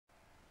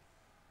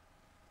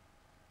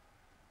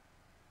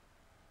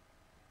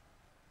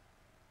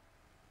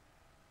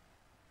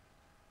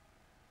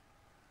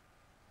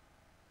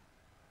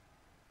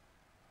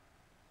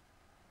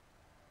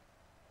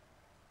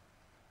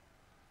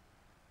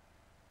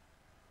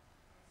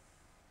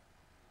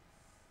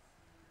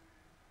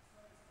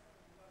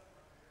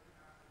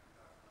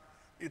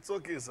It's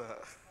okay, sir.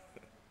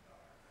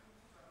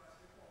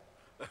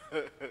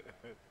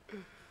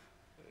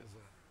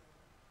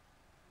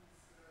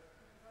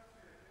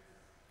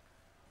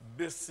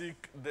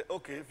 Basic,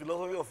 okay,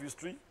 philosophy of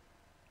history.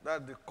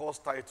 That's the course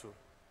title.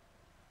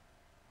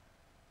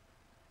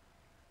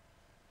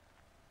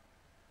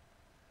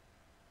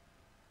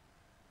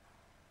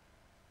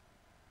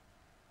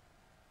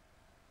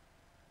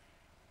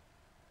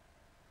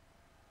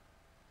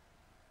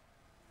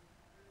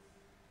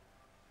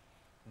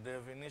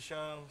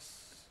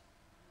 Definitions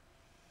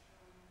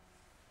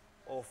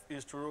of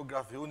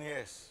historiography, only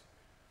yes.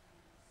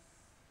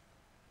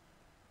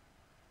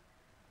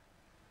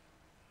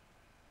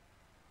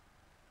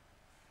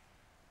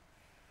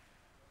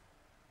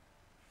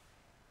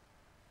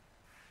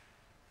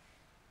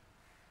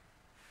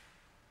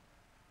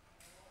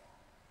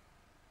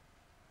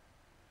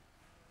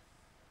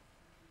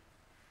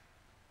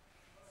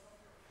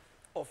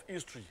 Of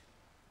history.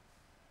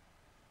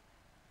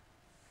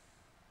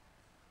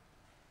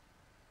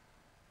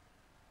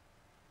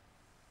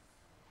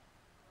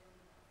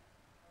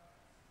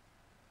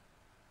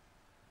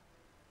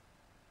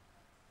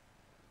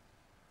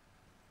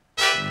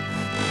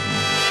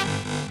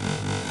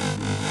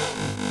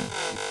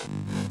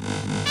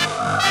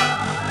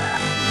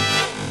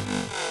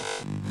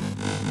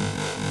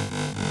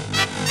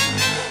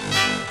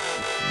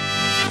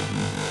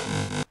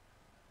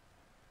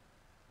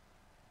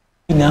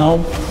 Now,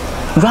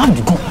 you have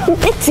to go.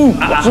 What's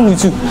wrong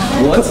with you?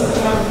 What?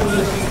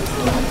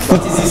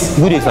 What is this?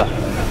 Good day, sir.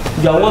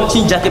 You are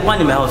watching Jackie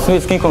Pan in my house. No,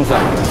 it's King Kong, sir.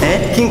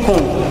 Eh? King Kong.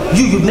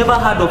 You've never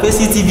heard of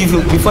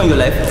ACTV before in your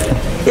life?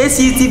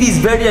 ACTV is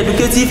very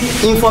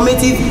educative,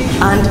 informative,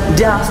 and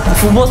there are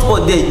football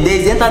sport there. There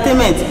is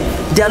entertainment.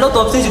 There are a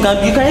lot of things you can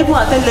even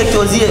attend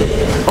lectures here.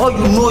 All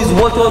you know is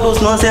watch all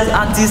those nonsense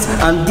artists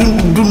and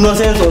do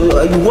nonsense,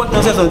 or you watch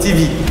nonsense on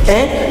TV.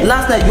 Eh?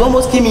 Last night you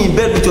almost came in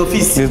bed with your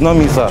fist. It's not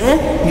me, sir.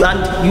 Eh?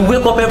 And you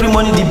wake up every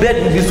morning, the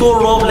bed will be so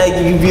rough, like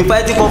you've been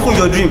fighting kung fu in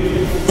your dream.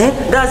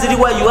 Eh? That's the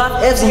reason why you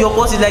have F's in your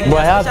courses, like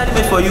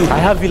especially made for you. I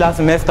have last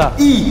semester.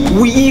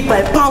 We eat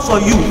by pounds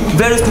on you.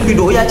 Very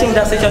stupid though. We are changing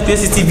that section to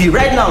ACTV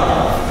right now.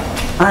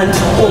 And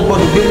oh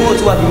God, the baby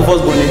to have been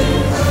first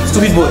born.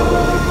 Stupid boy.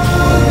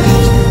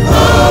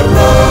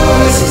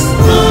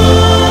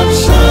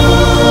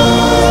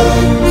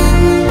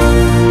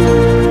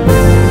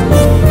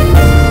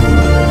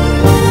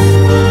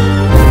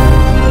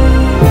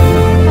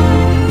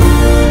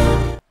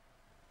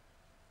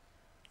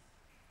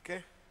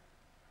 Okay.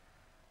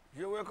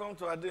 You're welcome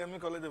to ADEYEMI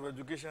College of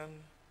Education,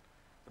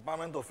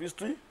 Department of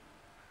History,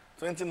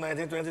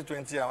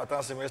 2019-2020, our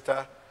third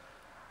semester,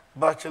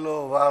 Bachelor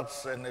of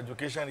Arts and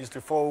Education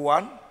History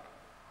 401,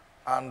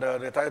 and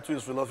the title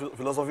is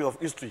Philosophy of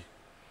History.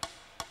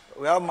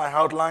 We have my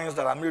outlines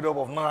that are made up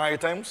of 9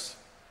 items,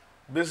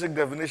 basic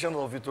definitions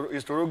of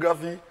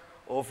historiography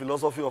or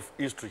philosophy of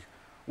history,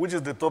 which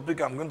is the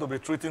topic I'm going to be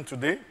treating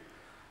today.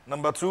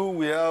 Number 2,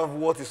 we have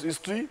what is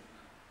history,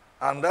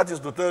 and that is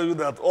to tell you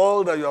that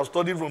all that you have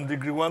studied from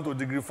degree 1 to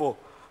degree 4,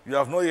 you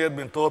have not yet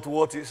been taught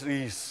what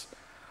history is.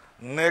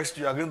 Next,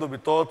 you are going to be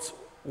taught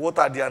what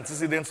are the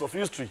antecedents of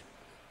history.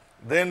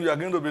 Then you are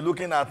going to be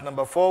looking at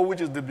number 4,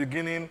 which is the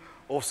beginning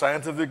of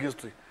scientific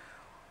history.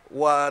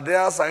 Were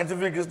there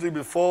scientific history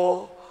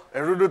before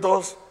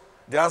Herodotus?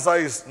 The answer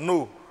is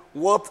no.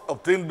 What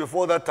obtained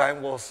before that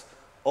time was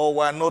or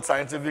were not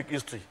scientific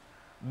history.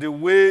 The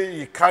way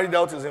he carried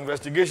out his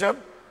investigation,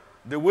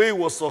 the way he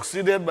was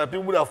succeeded by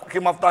people that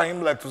came after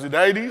him like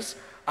Thucydides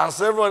and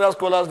several other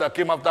scholars that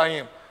came after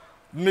him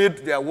made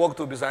their work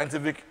to be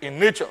scientific in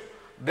nature.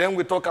 Then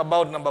we talk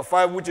about number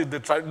 5, which is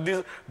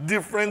the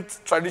different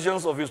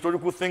traditions of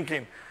historical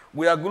thinking.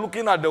 We are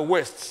looking at the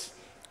West.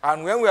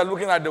 And when we are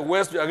looking at the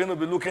West, we are going to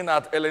be looking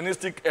at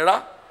Hellenistic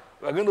era.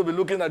 We are going to be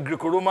looking at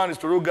Greco-Roman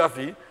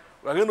historiography.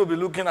 We are going to be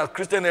looking at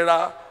Christian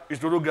era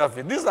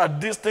historiography. These are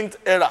distinct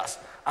eras,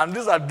 and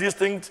these have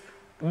distinct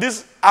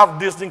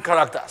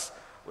characters.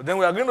 Then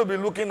we are going to be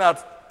looking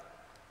at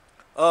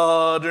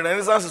the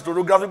Renaissance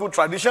historiographical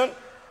tradition,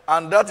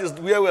 and that is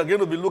where we are going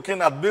to be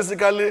looking at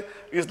basically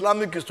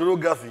Islamic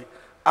historiography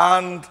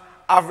and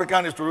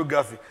African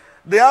historiography.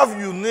 They have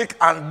unique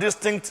and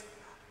distinct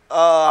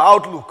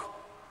outlook.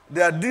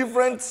 They are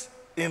different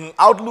in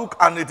outlook,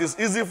 and it is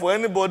easy for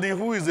anybody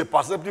who is a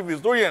perceptive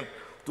historian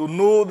to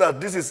know that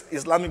this is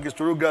Islamic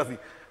historiography,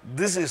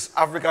 this is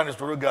African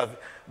historiography.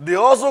 They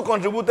also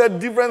contributed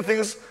different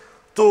things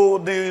to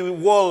the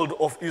world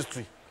of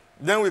history.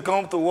 Then we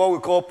come to what we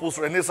call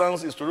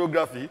post-Renaissance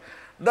historiography.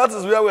 That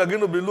is where we are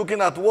going to be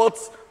looking at what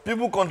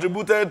people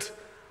contributed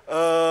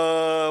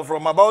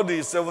from about the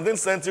 17th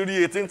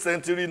century, 18th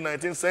century,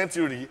 19th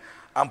century,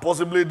 and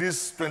possibly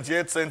this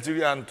 28th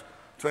century and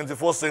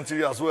 21st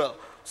century as well.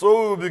 So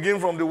we will begin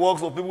from the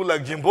works of people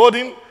like Jim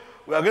Borden.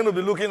 We are going to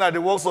be looking at the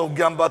works of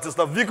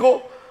Giambattista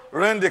Vico,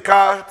 René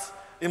Descartes,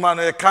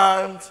 Immanuel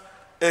Kant,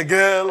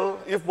 Hegel.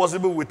 If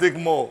possible, we take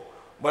more.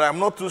 But I'm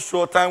not too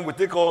sure time will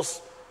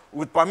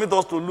permit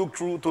us to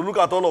look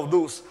at all of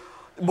those.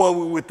 But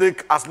we will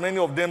take as many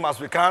of them as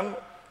we can.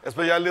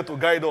 especially to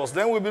guide us.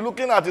 Then we'll be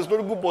looking at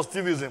historical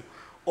positivism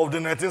of the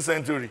 19th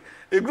century.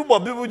 A group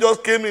of people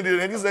just came in the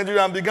 19th century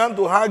and began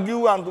to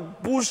argue and to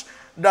push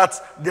that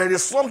there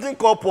is something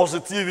called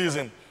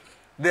positivism.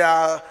 They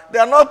are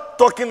not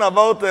talking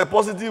about a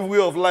positive way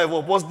of life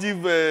or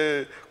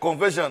positive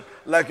confession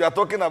like you are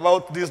talking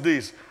about these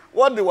days.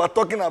 What they were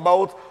talking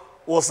about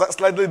was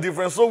slightly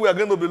different. So we are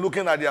going to be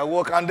looking at their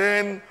work. And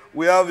then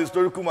we have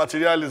historical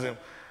materialism.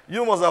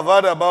 You must have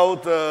heard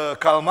about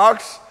Karl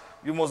Marx.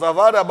 You must have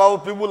heard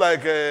about people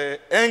like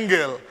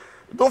Engel.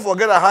 Don't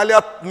forget I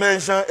earlier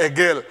mentioned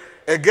Hegel.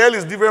 Hegel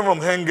is different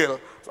from Engel.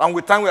 And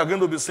with time we are going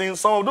to be seeing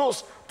some of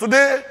those.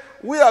 Today,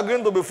 we are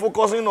going to be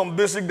focusing on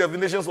basic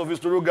definitions of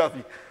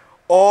historiography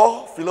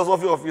or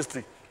philosophy of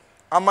history.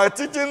 And my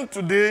teaching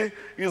today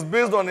is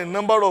based on a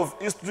number of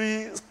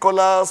history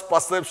scholars'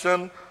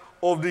 perception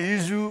of the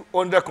issue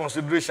under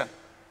consideration.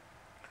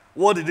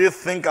 What did they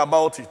think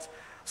about it?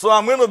 So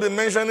I'm going to be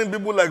mentioning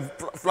people like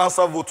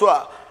Francois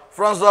Voltaire.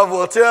 Francois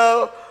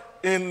Voltaire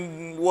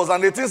was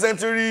an 18th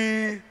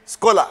century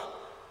scholar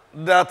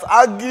that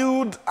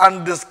argued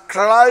and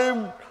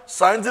described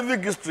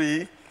scientific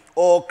history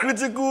or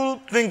critical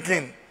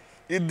thinking.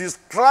 It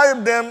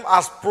described them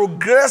as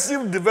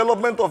progressive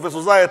development of a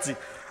society,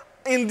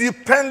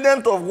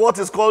 independent of what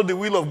is called the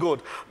will of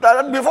God.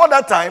 Before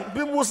that time,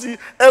 people see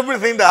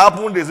everything that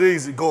happened, they say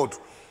is God.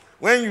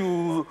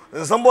 When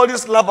somebody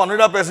slap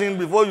another person,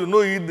 before you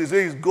know it, they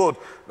say it's God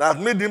that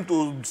made him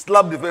to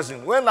slap the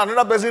person. When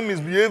another person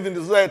misbehaves in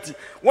the society,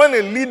 when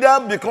a leader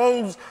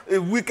becomes a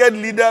wicked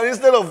leader,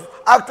 instead of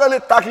actually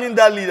tackling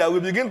that leader, we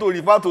begin to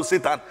refer to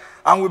Satan.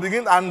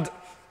 And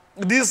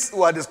these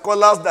were the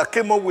scholars that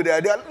came up with the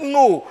idea,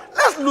 no,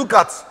 let's look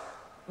at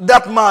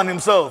that man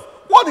himself.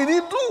 What did he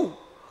do?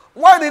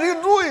 Why did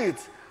he do it?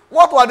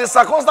 What were the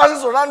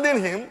circumstances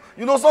surrounding him?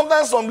 You know,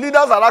 sometimes some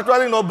leaders are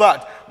actually not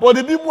bad, but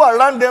the people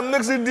around them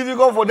makes it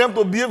difficult for them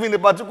to behave in a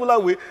particular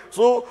way.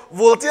 So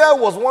Voltaire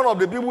was one of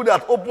the people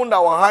that opened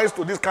our eyes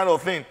to this kind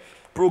of thing.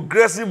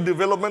 Progressive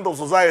development of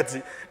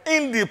society,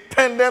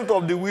 independent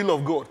of the will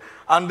of God.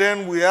 And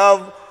then we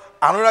have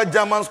another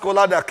German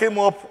scholar that came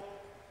up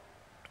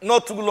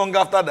not too long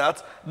after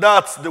that.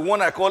 That's the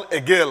one I call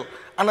Hegel.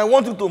 And I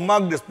want you to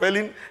mark the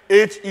spelling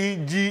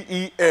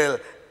H-E-G-E-L.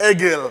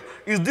 Hegel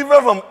is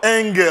different from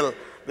Engel.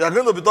 We are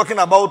going to be talking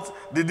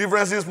about the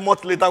differences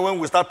much later when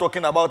we start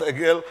talking about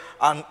Hegel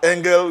and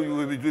Engel.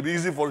 It will be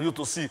easy for you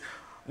to see.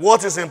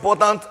 What is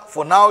important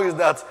for now is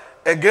that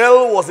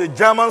Hegel was a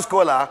German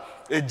scholar,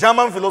 a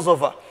German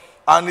philosopher,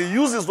 and he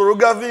used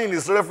historiography in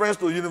his reference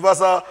to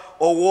universal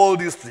or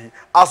world history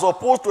as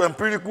opposed to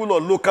empirical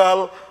or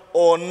local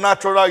or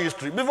natural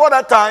history. Before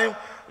that time,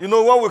 you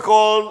know what we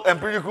call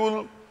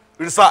empirical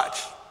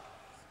research.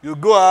 You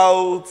go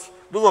out.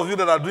 Those of you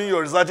that are doing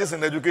your researches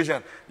in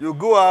education, you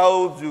go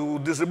out, you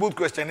distribute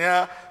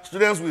questionnaire,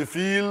 students will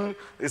fill,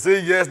 they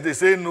say yes, they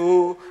say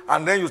no,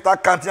 and then you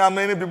start counting how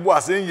many people are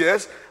saying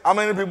yes, how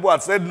many people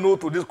have said no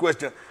to this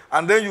question.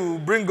 And then you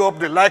bring up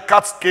the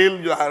Likert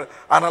scale, you are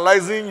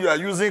analyzing, you are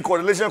using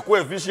correlation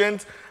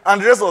coefficient,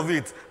 and the rest of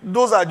it.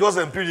 Those are just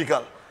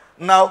empirical.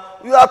 Now,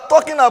 you are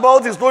talking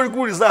about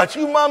historical research.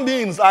 Human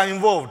beings are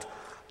involved.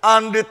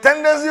 And the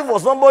tendency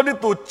for somebody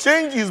to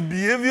change his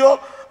behavior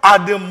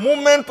at the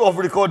moment of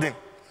recording.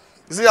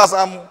 You see, as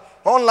I'm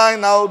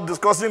online now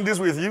discussing this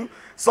with you,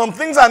 some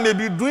things I may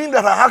be doing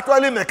that are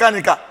actually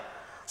mechanical.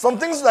 Some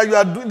things that you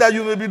are doing that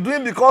you may be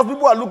doing because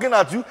people are looking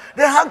at you,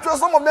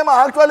 some of them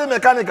are actually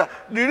mechanical.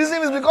 The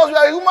reason is because you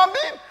are a human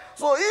being.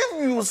 So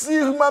if you see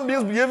human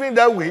beings behaving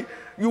that way,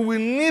 you will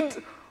need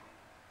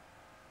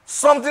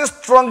something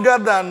stronger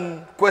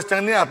than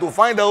questionnaire to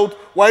find out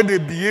why they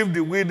behave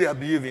the way they are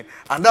behaving.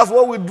 And that's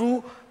what we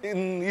do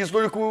in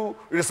historical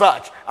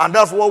research. And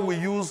that's what we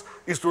use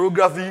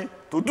historiography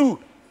to do.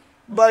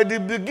 By the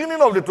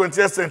beginning of the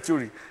 20th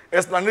century,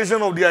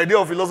 explanation of the idea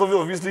of philosophy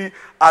of history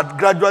had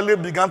gradually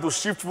begun to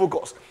shift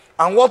focus.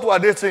 And what were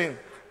they saying?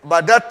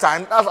 By that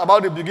time, that's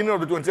about the beginning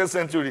of the 20th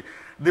century,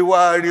 they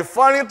were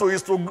referring to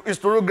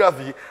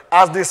historiography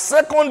as the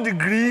second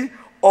degree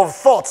of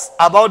thoughts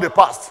about the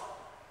past.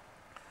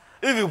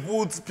 If you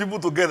put people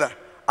together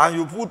and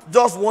you put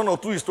just one or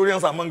two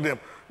historians among them,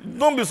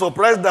 don't be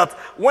surprised that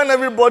when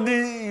everybody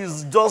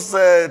is just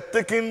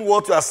taking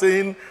what you are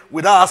saying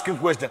without asking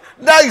questions,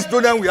 that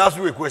historian will ask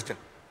you a question.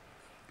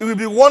 He will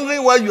be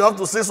wondering why you have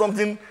to say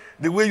something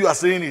the way you are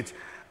saying it.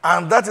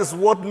 And that is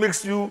what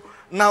makes you...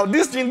 Now,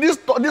 this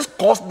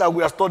course that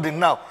we are studying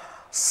now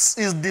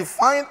is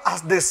defined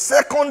as the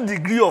second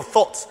degree of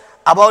thought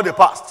about the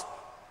past.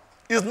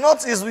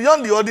 It's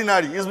beyond the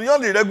ordinary. It's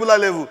beyond the regular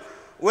level.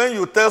 When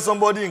you tell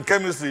somebody in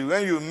chemistry,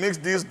 when you mix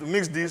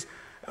this,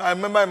 I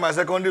remember in my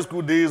secondary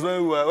school days when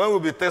we will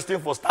be testing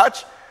for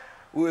starch,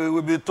 we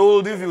will be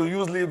told if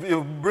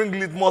you bring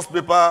litmus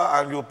paper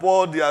and you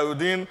pour the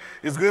iodine,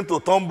 it's going to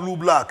turn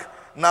blue-black.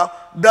 Now,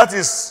 that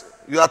is,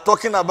 you are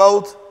talking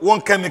about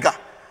one chemical,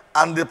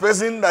 and the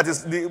person that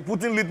is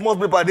putting litmus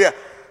paper there,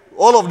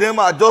 all of them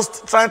are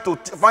just trying to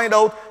find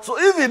out. So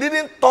if it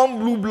didn't turn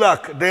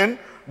blue-black, then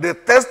the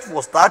test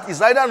for starch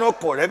is either not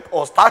correct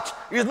or starch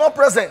is not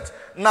present.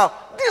 Now,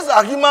 these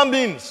are human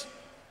beings.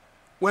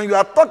 When you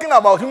are talking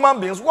about human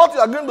beings, what you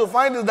are going to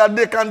find is that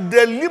they can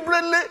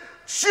deliberately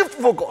shift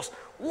focus.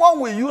 What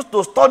we use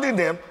to study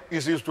them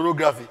is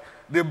historiography.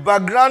 The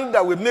background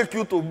that will make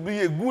you to be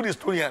a good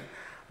historian,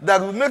 that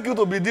will make you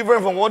to be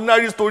different from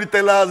ordinary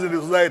storytellers in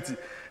the society,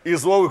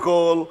 is what we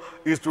call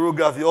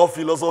historiography or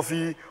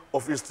philosophy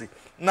of history.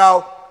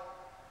 Now,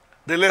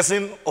 the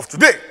lesson of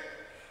today.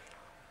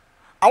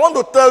 I want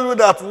to tell you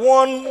that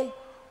one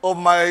of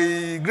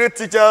my great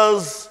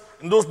teachers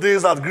in those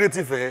days at Great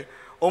Ife,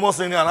 almost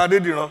in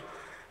Adeyemi,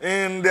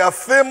 in their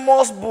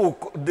famous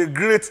book, The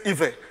Great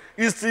Ife,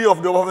 History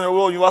of the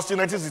World University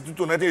 1962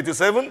 to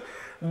 1987,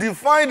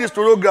 defined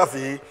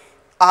historiography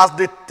as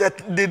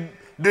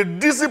the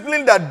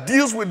discipline that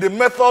deals with the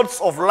methods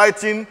of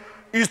writing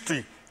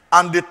history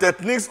and the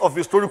techniques of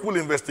historical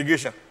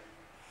investigation.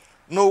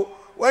 Now,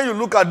 when you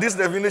look at this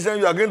definition,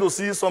 you are going to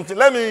see something.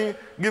 Let me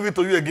give it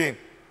to you again.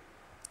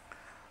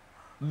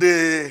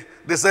 They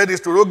said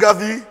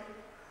historiography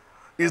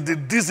is the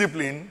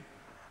discipline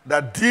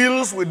that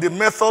deals with the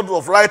method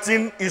of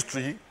writing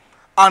history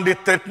and the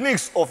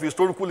techniques of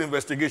historical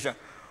investigation.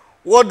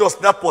 What does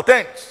that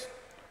portend?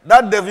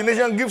 That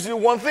definition gives you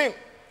one thing.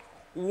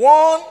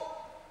 One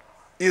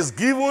is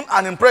given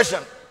an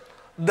impression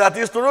that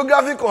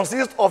historiography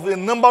consists of a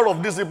number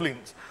of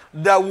disciplines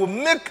that will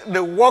make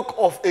the work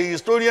of a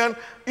historian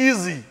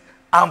easy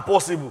and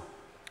possible,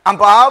 and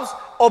perhaps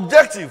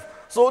objective.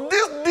 So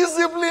this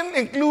discipline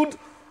include,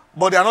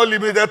 but they are not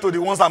limited to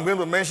the ones I'm going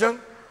to mention.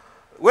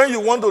 When you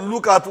want to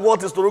look at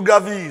what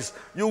historiography is,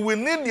 you will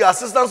need the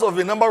assistance of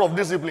a number of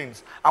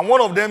disciplines, and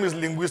one of them is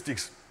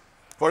linguistics.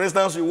 For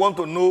instance, you want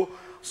to know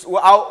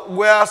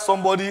where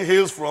somebody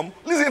hails from,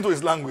 listen to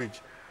his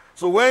language.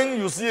 So when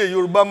you see a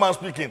Yoruba man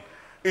speaking,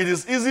 it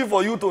is easy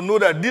for you to know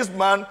that this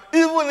man,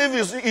 even if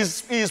he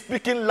is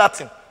speaking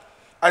Latin.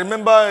 I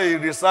remember a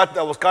research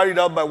that was carried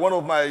out by one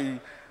of my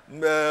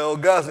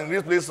guys in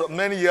this place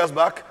many years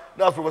back.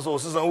 That's Professor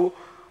Osisanwo.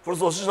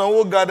 Professor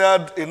Osisanwo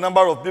gathered a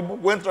number of people,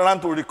 went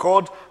around to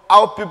record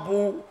how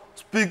people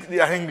speak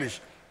their English.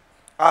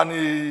 And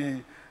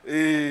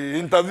he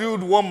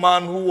interviewed one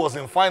man who was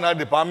in fine art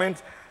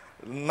department,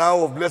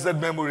 now of blessed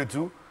memory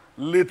too,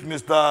 late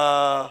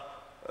Mr.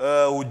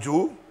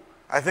 Ojo.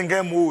 I think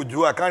M.O.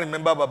 Ojo, I can't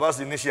remember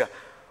Baba's initial,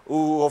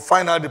 of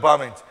fine art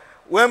department.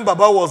 When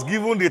Baba was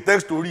given the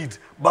text to read,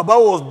 Baba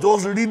was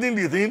just reading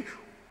the thing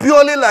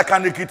purely like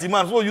an Ekiti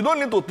man. So you don't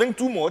need to think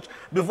too much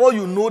before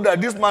you know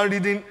that this man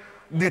reading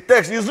the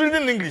text is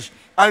reading English.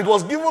 And it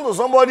was given to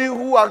somebody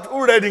who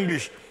read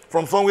English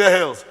from somewhere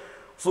else.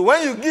 So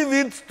when you give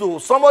it to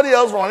somebody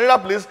else from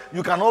another place,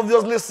 you can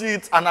obviously see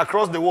it and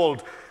across the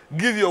world.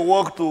 Give your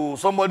work to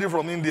somebody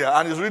from India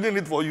and he's reading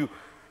it for you.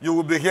 You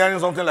will be hearing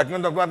something like,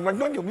 because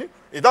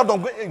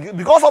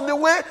of the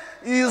way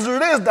he is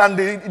raised and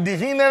the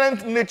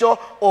inherent nature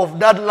of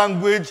that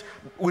language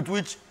with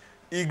which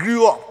he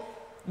grew up.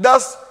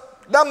 That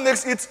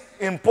makes it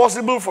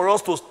impossible for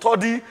us to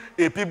study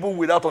a people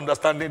without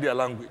understanding their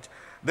language.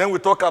 Then we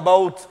talk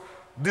about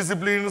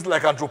disciplines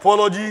like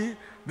anthropology,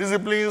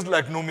 disciplines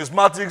like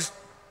numismatics.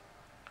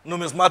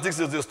 Numismatics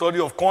is the study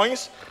of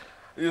coins.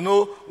 You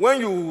know, when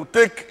you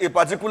take a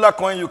particular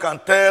coin, you can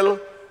tell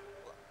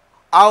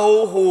how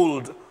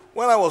old.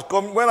 When I was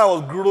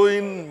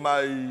growing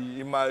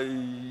in my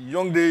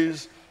young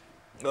days,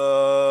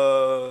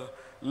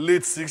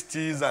 late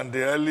 60s and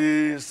the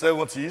early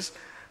 70s,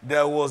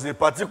 there was a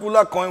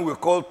particular coin we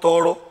called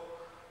Toro.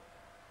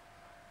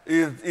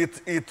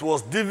 It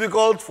was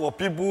difficult for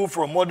people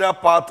from other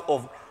parts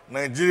of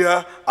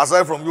Nigeria,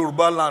 aside from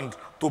Yoruba land,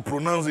 to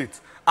pronounce it.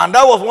 And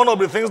that was one of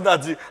the things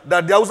that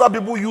the Hausa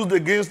people used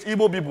against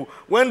Igbo people.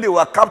 When they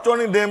were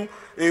capturing them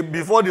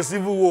before the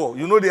Civil War,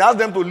 you know, they asked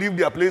them to leave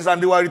their place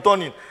and they were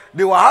returning.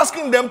 They were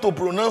asking them to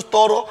pronounce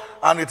Toro,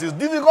 and it is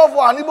difficult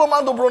for an Igbo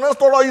man to pronounce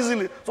Toro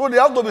easily. So they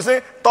have to be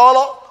saying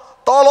Toro,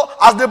 Toro.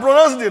 As they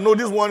pronounce it, they know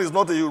this one is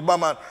not a Yoruba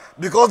man.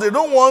 Because they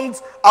don't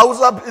want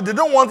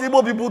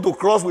Igbo people to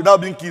cross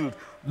without being killed.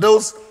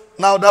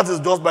 Now that is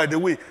just by the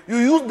way. You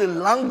use the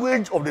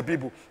language of the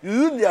people. You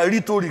use their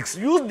rhetorics.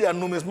 You use their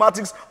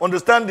numismatics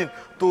understanding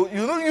to,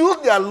 use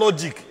their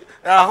logic.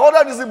 There are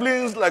other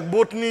disciplines like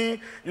botany,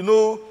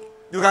 you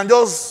can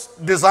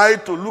just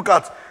decide to look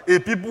at a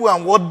people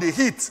and what they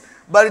eat.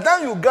 By the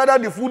time you gather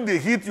the food they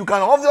eat, you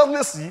can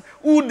obviously see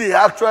who they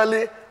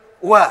actually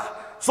were.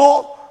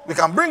 So we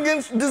can bring in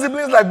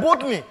disciplines like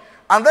botany.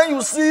 And then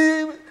you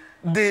see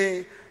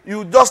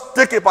you just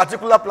take a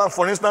particular plant.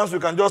 For instance, you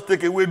can just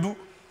take ewedu.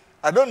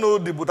 I don't know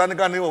the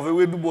botanical name of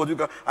ewedu,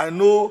 but I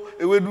know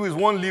ewedu is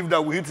one leaf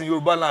that we eat in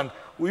Yoruba land.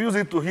 We use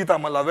it to eat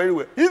amala very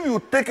well. If you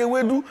take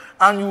ewedu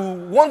and you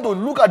want to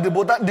look at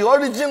the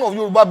origin of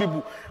Yoruba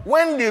people,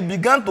 when they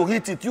began to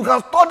eat it, you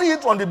can study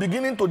it from the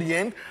beginning to the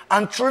end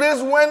and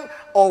trace when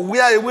or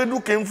where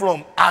ewedu came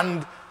from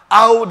and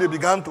how they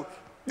began to.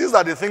 These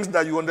are the things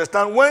that you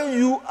understand when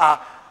you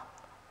are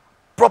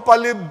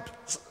properly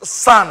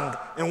sound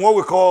in what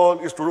we call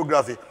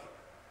historiography.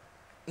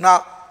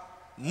 Now,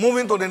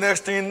 moving to the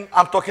next thing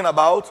I'm talking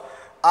about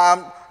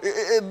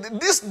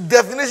This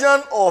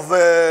definition of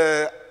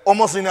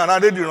Omosini and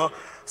Adeyemi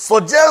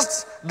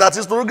suggests that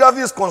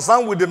historiography is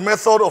concerned with the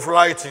method of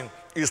writing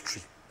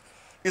history.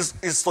 It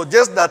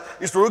suggests that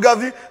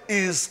historiography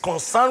is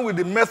concerned with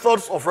the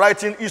methods of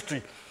writing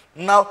history.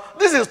 Now,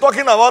 this is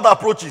talking about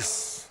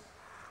approaches.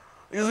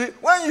 You see,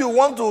 when you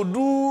want to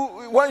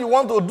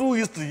do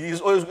history,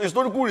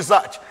 historical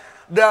research,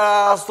 there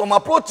are some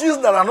approaches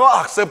that are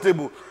not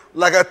acceptable.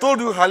 Like I told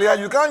you earlier,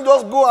 you can't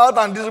just go out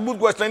and distribute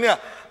questionnaire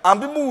and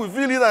people will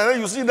fill it, and then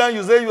you sit down,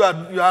 you say you are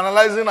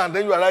analyzing, and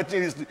then you are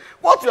writing history.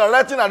 What you are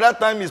writing at that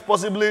time is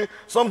possibly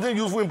something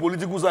useful in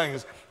political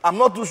science. I'm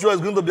not too sure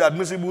it's going to be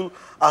admissible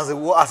as a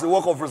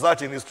work of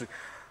research in history.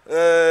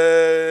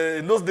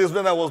 In those days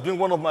when I was doing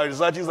one of my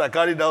researches I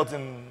carried out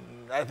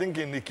I think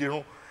in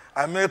Ikirun,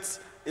 I met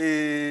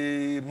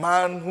a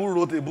man who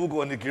wrote a book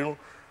on Ikirun,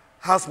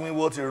 asked me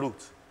what he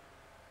wrote.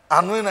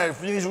 And when I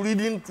finished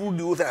reading through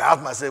the whole thing, I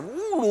asked myself,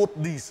 who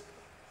wrote this?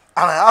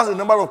 And I asked a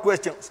number of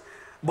questions.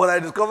 But I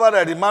discovered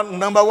that the man,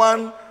 number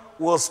one,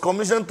 was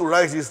commissioned to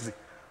write history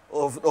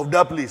of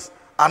that place.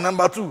 And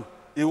number two,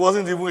 he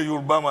wasn't even a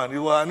Yoruba man, he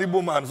was an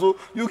Igbo man. So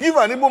you give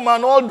an Igbo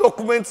man all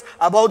documents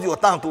about your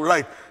town to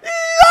write. He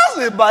has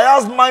a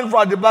biased mind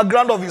from the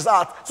background of his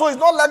art. So he's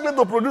not likely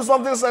to produce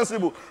something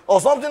sensible or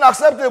something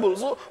acceptable.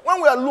 So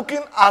when we are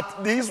looking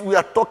at this, we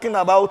are talking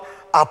about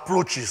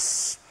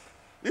approaches.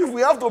 If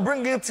we have to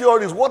bring in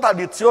theories, what are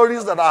the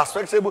theories that are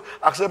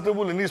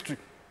acceptable in history?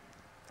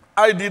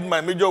 I did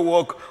my major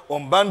work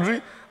on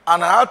boundary,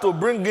 and I had to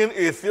bring in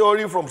a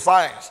theory from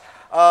science.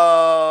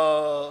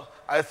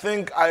 I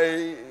think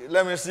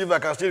let me see if I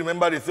can still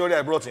remember the theory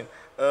I brought in.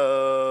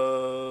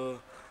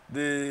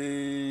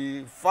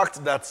 The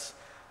fact that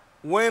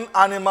when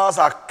animals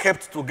are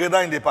kept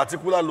together in a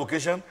particular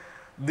location,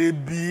 they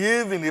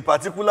behave in a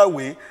particular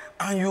way,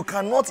 and you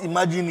cannot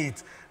imagine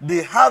it.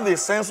 They have a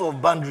sense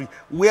of boundary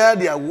where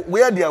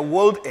their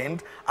world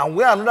ends and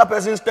where another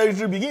person's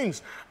territory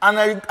begins.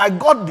 And I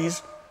got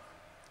this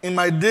in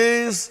my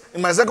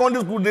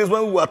secondary school days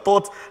when we were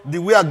taught the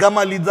way a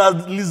gamma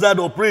lizard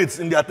operates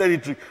in their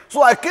territory.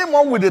 So I came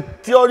up with a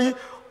theory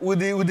with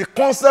the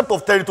concept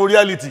of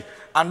territoriality.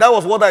 And that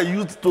was what I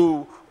used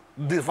to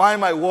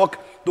define my work,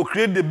 to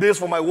create the base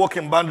for my work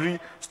in boundary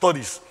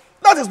studies.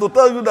 That is to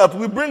tell you that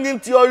we bring in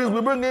theories,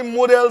 we bring in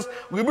models,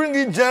 we bring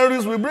in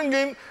genres, we bring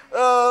in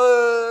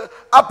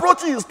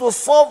approaches to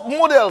solve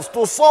models,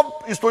 to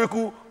solve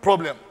historical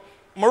problems.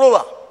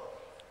 Moreover,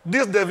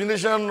 this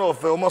definition of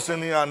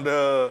Omosini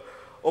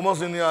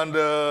and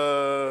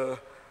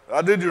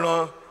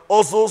Adeyemi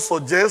also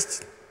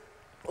suggests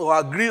or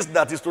agrees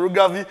that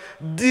historiography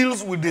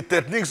deals with the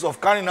techniques of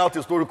carrying out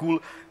historical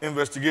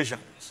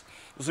investigations.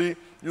 You see,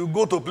 you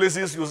go to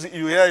places,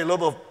 you hear a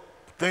lot of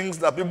things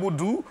that people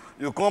do,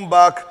 you come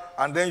back,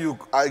 and then you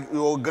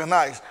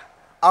organize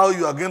how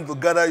you are going to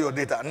gather your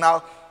data.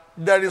 Now,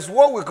 there is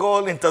what we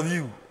call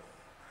interview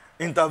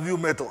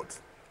method.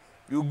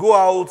 You go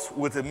out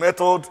with a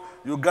method,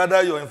 you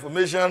gather your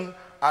information,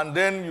 and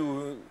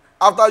then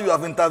after you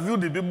have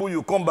interviewed the people,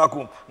 you come back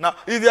home. Now,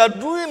 if you are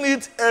doing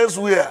it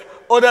elsewhere,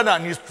 other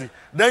than history,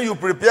 then you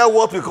prepare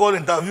what we call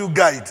interview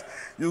guide.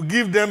 You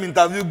give them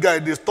interview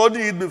guide, they study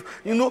it.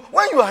 You know,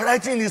 when you are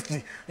writing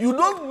history, you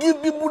don't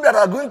give people that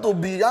are going to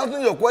be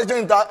answering your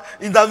question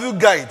interview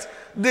guide.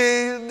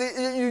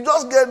 You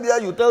just get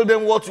there, you tell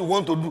them what you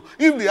want to do.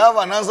 If they have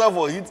an answer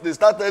for it, they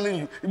start telling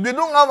you. If they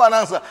don't have an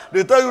answer,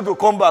 they tell you to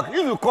come back.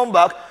 If you come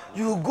back,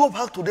 you go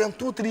back to them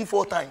 2, 3,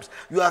 4 times.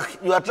 You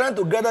are trying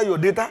to gather your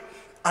data,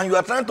 and you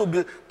are trying to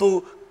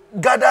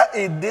gather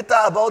a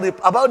data about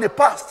the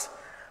past.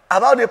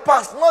 About the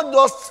past, not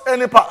just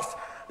any past.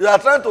 You are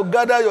trying to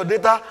gather your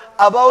data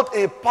about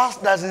a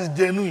past that is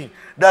genuine,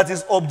 that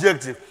is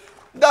objective.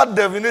 That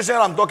definition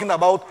I'm talking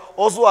about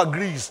also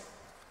agrees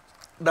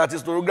that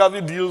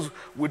historiography deals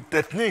with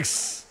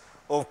techniques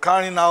of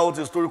carrying out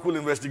historical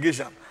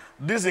investigation.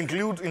 These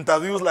include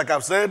interviews, like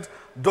I've said,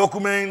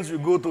 documents, you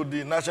go to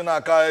the National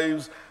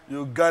Archives,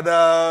 you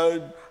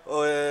gather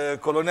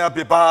colonial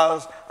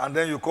papers, and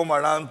then you come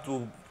around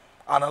to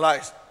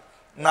analyze.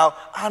 Now,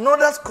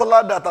 another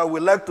scholar that I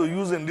would like to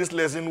use in this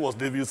lesson was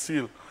David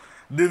Seal.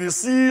 David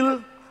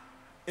Seal,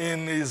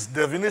 in his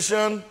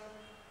definition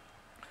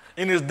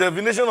of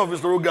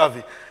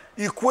historiography,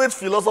 equates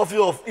philosophy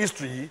of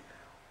history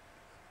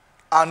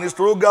and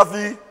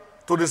historiography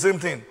to the same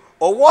thing,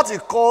 or what he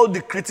called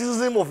the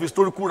criticism of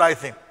historical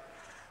writing.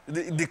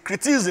 The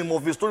criticism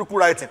of historical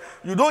writing.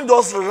 You don't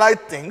just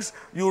write things,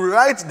 you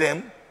write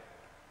them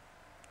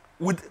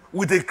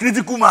with a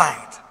critical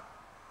mind.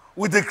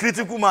 With a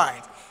critical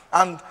mind.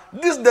 And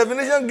this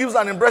definition gives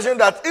an impression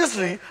that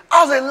history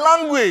has a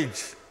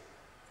language.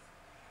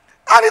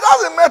 And it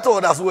has a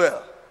method as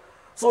well.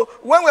 So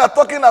when we are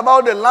talking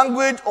about the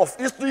language of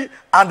history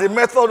and the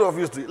method of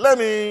history, let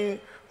me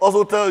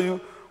also tell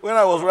you, when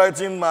I was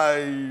writing my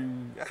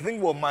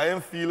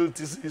MPhil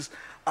thesis,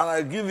 and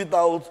I give it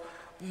out,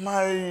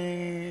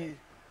 my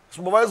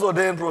supervisor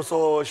then,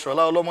 Professor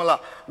Shola Olomola,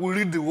 will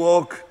read the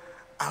work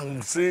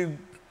and say,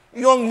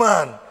 young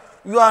man,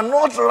 you are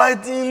not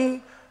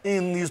writing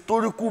in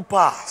historical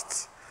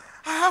past.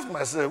 I ask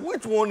myself,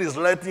 which one is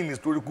writing in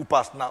historical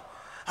past now?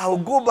 I will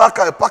go back,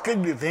 I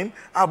package the thing,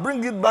 I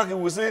bring it back,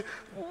 and will say,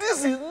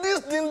 this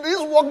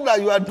work that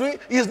you are doing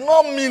is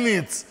not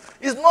minutes.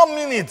 It's not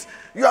minutes.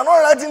 You are not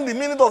writing the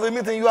minute of a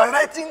meeting. You are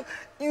writing,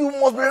 you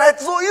must be writing.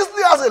 So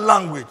history has a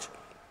language.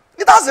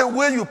 It has a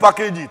way you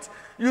package it.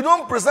 You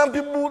don't present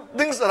people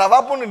things that have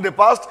happened in the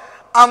past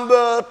and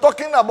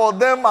talking about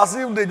them as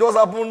if they just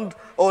happened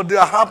or they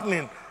are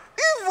happening.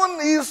 Even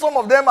if some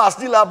of them are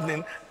still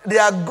happening, they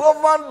are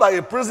governed by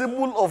a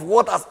principle of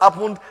what has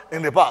happened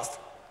in the past.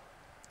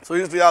 So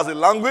history has a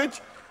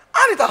language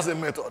and it has a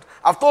method.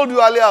 I've told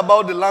you earlier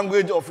about the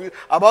language of it,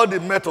 about the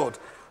method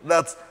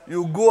that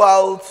you go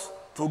out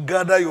to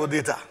gather your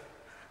data.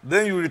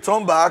 Then you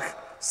return back,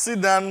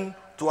 sit down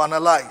to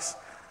analyze.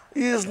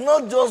 It's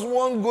not just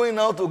one going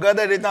out to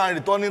gather data and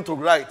returning to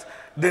write.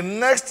 The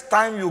next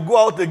time you go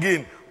out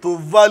again to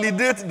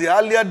validate the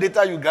earlier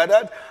data you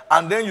gathered,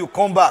 and then you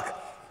come back.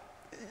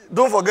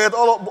 Don't forget,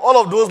 all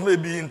of those may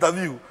be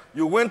interview.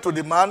 You went to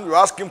the man, you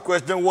ask him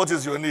question, what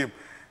is your name?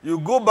 You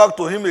go back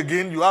to him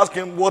again, you ask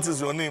him, what is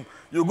your name?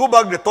 You go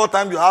back the third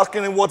time, you're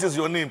asking him, what is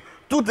your name?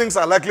 Two things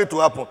are likely to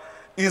happen.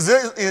 He's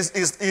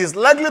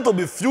likely to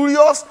be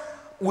furious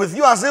with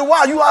you and say, why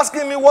are you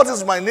asking me what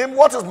is my name?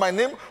 What is my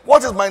name?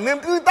 What is my name?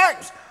 3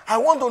 times. I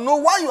want to know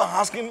why you are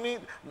asking me.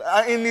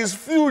 In his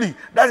fury,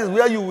 that is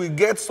where you will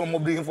get some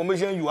of the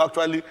information you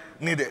actually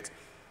needed.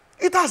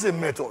 It has a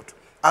method,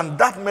 and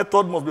that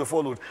method must be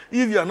followed.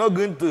 If you are not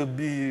going to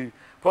be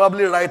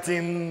probably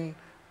writing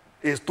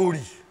a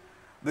story,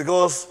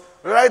 because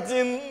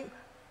writing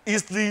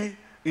history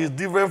is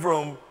different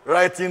from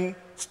writing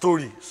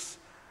stories.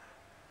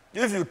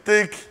 If you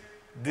take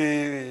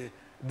the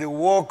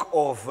work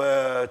of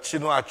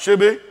Chinua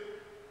Achebe,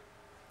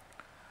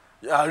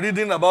 you are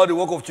reading about the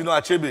work of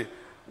Chinua Achebe.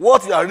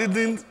 What you are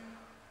reading,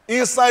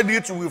 inside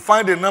it you will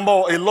find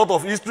a lot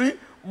of history,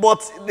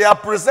 but they are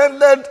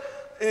presented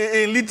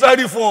in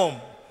literary form.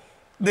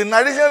 The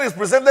narration is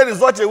presented in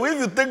such a way. If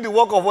you take the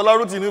work of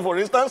Olarutimi, for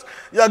instance,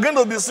 you are going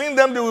to be seeing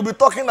them, they will be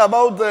talking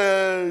about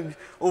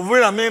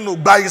Overamen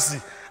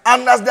Ogbaisi.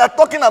 And as they are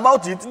talking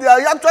about it, they are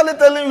actually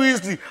telling you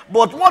history.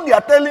 But what they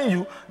are telling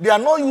you, they are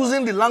not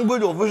using the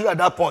language of history at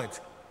that point.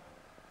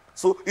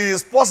 So it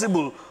is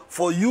possible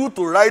for you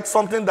to write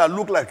something that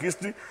looks like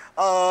history.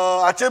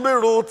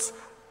 Achebe wrote,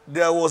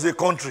 there was a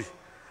country.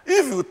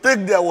 If you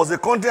take there was a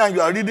country and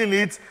you are reading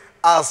it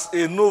as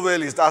a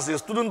novelist, as a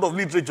student of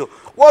literature,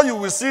 what you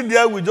will see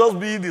there will just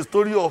be the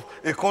story of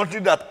a country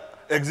that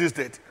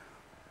existed.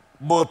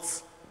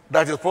 But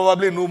that is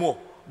probably no more.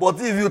 But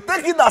if you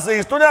take it as a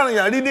historian and you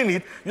are reading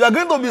it, you are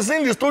going to be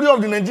seeing the story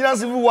of the Nigerian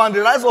Civil War and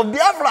the rise of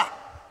Biafra.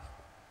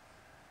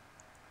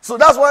 So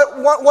that's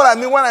what I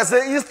mean when I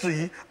say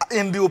history,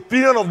 in the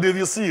opinion of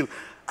David Seal,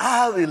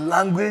 has a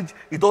language,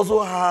 it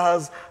also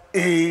has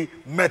a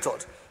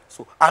method.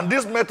 So, and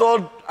this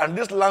method and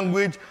this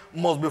language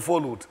must be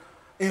followed.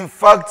 In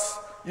fact,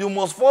 you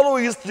must follow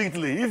it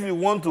strictly if you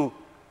want to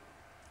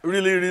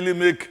really, really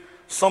make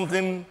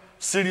something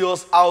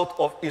serious out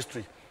of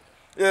history.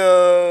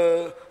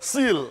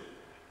 Seal,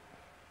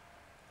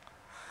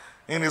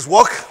 in his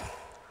work,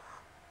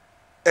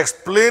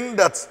 explained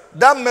that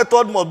that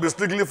method must be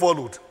strictly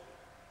followed.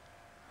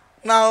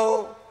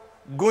 Now,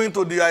 going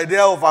to the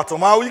idea of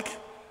Mawick,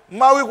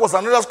 Mawick was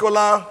another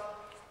scholar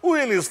who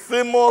in his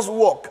famous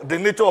work, The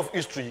Nature of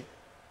History,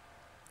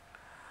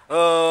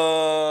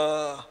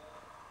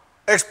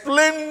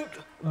 explained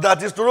that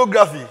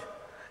historiography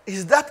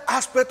is that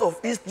aspect of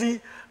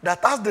history that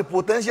has the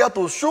potential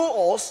to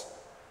show us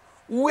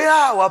where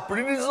our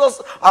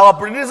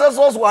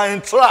predecessors were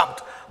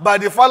entrapped by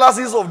the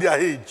fallacies of their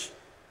age.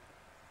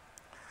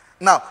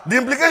 Now, the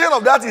implication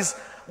of that is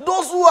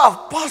those who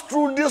have passed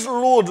through this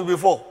road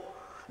before,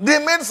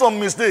 they made some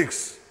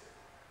mistakes.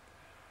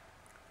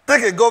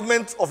 Take a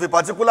government of a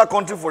particular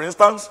country, for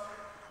instance,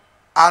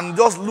 and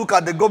just look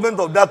at the government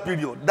of that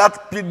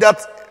period,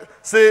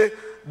 say,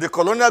 the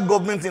colonial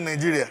government in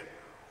Nigeria.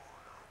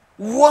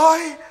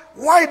 Why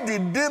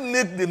did they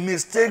make the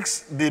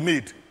mistakes they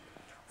made?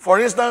 For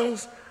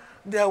instance,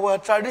 there were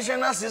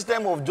traditional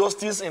system of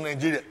justice in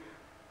Nigeria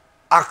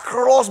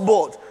across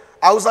board.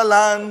 Hausa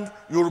land,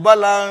 Yoruba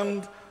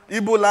land,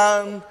 Igbo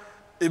land,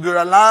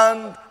 Ibira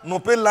land,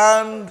 Nope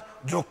land,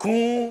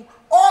 Jokun,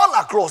 all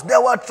across. There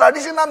were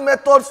traditional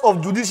methods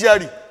of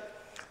judiciary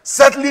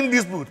settling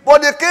disputes.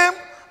 But they came,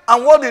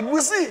 and what did we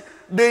see?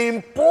 They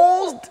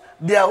imposed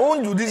their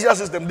own judicial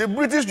system, the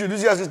British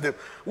judicial system,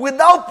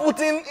 without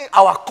putting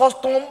our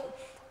custom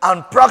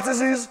and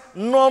practices,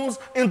 norms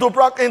into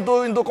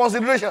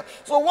consideration.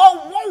 So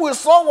what we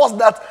saw was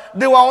that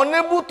they were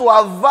unable to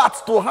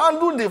avert, to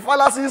handle the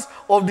fallacies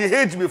of the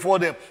age before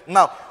them.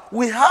 Now,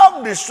 we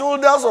have the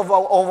shoulders of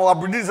our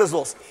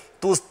predecessors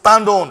to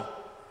stand on,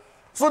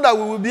 so that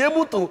we will be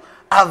able to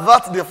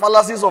avert the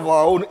fallacies of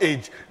our own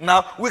age.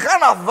 Now, we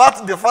can't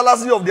avert the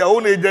fallacy of their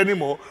own age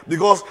anymore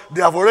because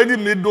they have already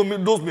made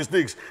those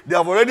mistakes. They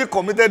have already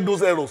committed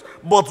those errors.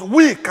 But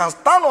we can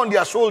stand on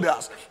their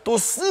shoulders to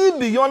see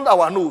beyond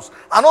our nose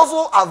and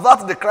also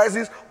avert the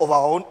crisis of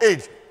our own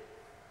age.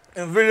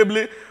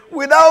 Invariably,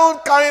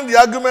 without carrying the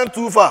argument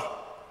too far,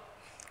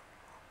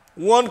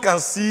 one can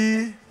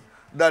see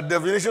that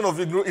definition of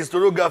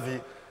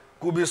historiography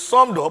could be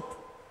summed up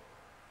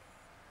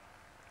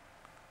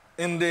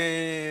in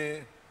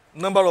the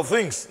number of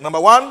things. Number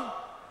one,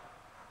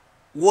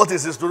 what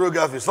is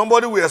historiography?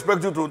 Somebody will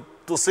expect you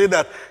to say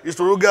that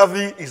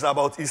historiography is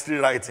about history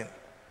writing.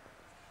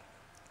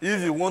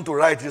 If you want to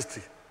write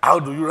history, how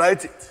do you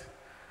write it?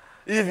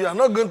 If you are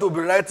not going to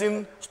be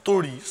writing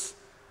stories,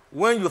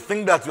 when you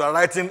think that you are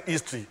writing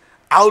history,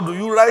 how do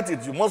you write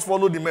it? You must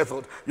follow the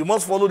method. You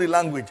must follow the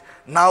language.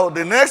 Now,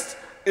 the next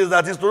is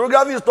that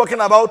historiography is talking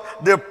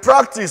about the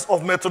practice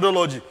of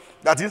methodology.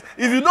 That is,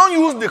 if you don't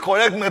use the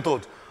correct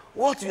method,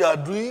 what you are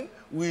doing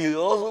will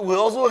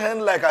also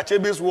end like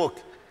Achebe's work.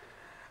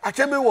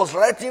 Achebe was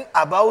writing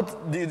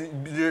about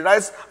the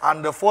rise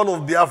and the fall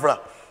of Biafra.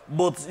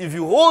 But if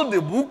you hold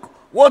the book,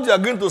 what you are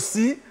going to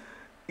see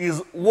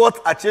is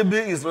what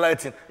Achebe is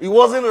writing. He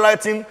wasn't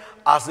writing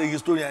as a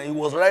historian. He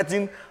was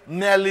writing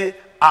merely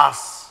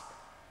as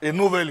a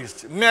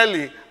novelist,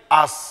 merely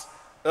as...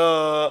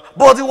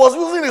 but he was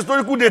using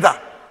historical data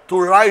to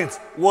write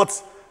what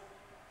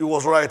he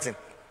was writing.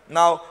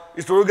 Now,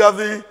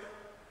 historiography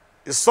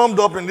is summed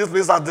up in this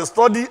place as the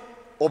study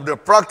of the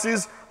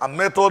practice and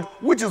method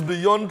which is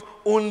beyond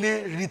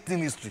only written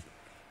history.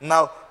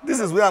 Now,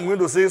 this is where I'm going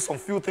to say some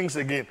few things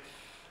again.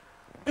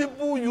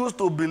 People used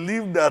to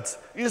believe that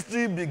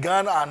history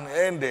began and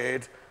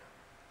ended,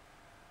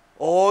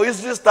 or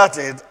history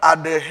started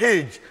at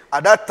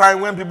that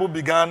time when people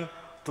began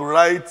to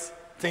write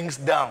things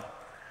down.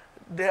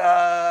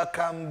 There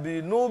can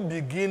be no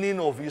beginning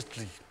of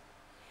history.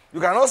 You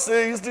cannot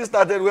say history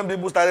started when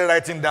people started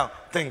writing down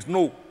things.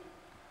 No.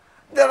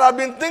 There have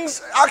been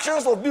things,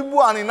 actions of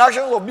people and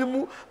inactions of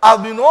people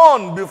have been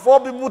on before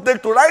people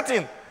take to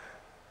writing.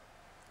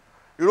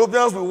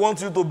 Europeans will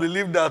want you to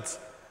believe that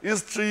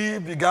history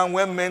began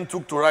when men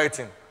took to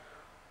writing.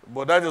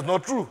 But that is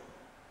not true.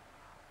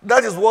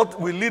 That is what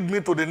will lead me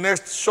to the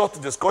next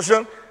short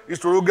discussion,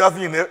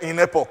 historiography in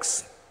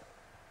epochs.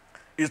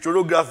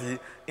 Historiography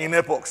in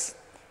epochs.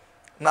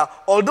 Now,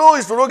 although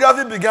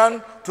historiography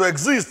began to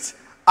exist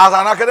as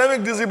an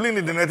academic discipline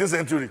in the 19th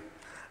century,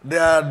 there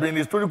had been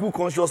historical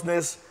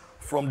consciousness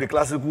from the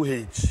classical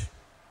age.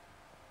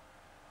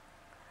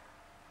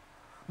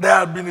 There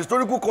had been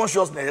historical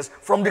consciousness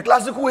from the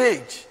classical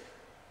age.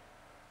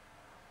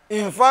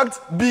 In fact,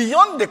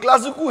 beyond the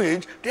classical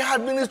age, there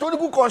had been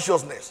historical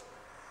consciousness.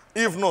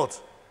 If not,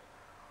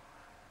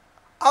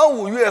 how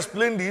will you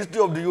explain the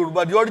history of the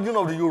Yoruba, the origin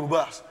of the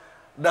Yorubas?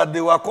 That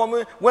they were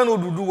coming, when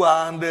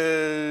Oduduwa and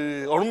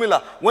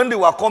Orunmila, when they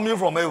were coming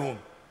from heaven,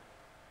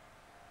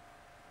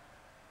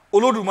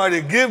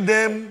 Olodumare gave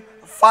them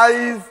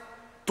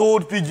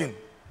 5-toed pigeon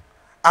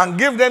and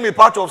gave them a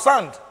patch of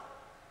sand.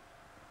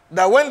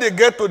 That when they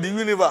get to the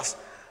universe,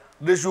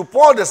 they should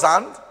pour the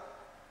sand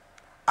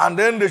and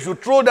then they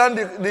should throw down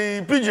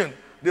the pigeon,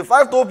 the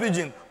 5-toed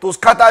pigeon, to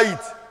scatter it.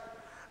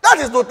 That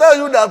is to tell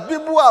you that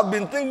people have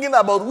been thinking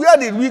about where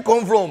did we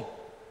come from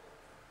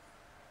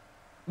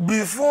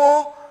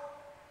before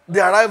the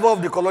arrival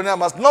of the colonial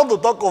master, not to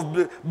talk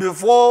of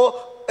before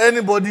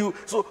anybody.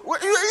 So,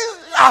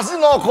 has it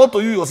not occurred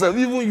to you yourself,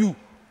 even you,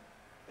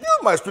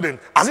 my student,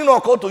 has it not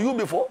occurred to you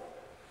before?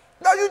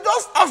 Now you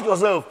just ask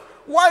yourself,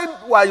 why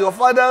were your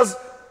fathers,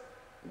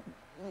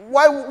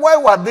 why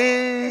were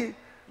they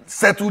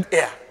settled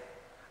here?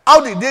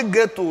 How did they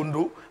get to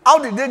Ondo? How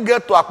did they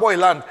get to Akwa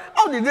land?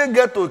 How did they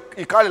get to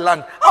Ikari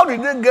land? How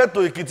did they get to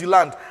Ekiti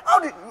land? How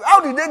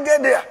did they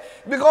get there?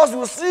 Because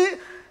you see,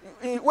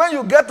 when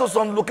you get to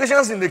some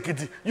locations in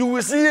Ekiti, you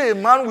will see a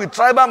man with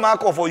tribal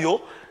mark of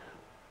Oyo,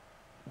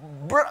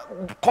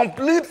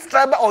 complete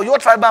tribal or your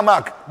tribal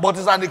mark, but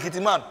it's an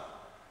Ekiti man.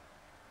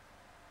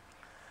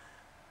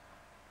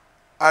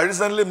 I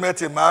recently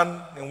met a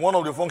man in one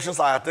of the functions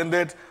I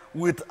attended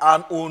with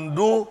an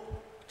Ondo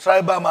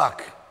tribal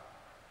mark.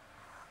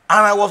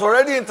 And I was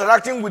already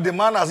interacting with the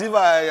man as if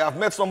I have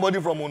met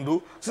somebody from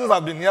Ondo since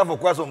I've been here for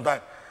quite some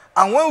time.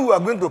 And when we were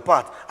going to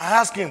part, I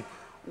asked him,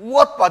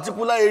 what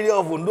particular area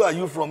of Ondo are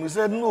you from? He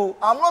said, no,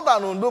 I'm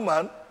not an Ondo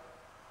man.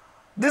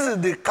 This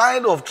is the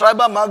kind of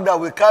tribal mark that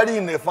we carry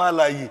in a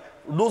family.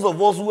 Those of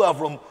us who are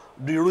from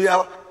the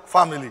royal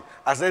family.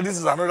 I said, this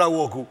is another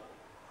work.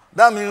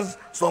 That means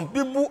some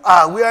people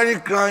are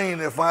wearing crown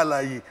in a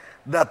family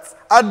that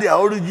had their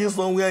origin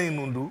somewhere in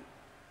Ondo.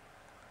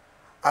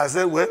 I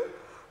said, well,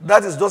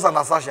 that is just an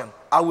assertion.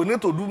 I will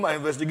need to do my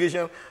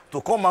investigation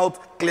to come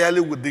out clearly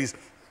with this.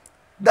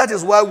 That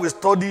is why we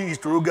study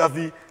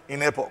historiography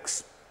in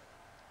epochs.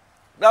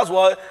 That's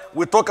why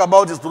we talk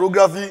about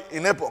historiography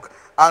in epoch.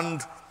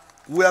 And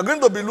we are going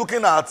to be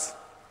looking at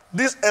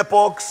these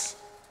epochs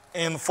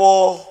in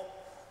 4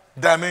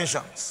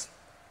 dimensions.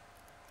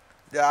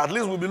 At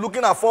least we'll be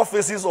looking at 4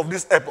 phases of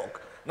this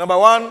epoch. Number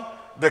one,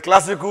 the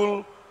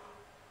classical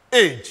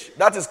age.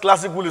 That is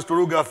classical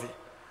historiography.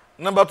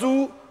 Number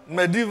two,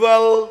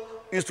 medieval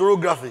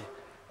historiography.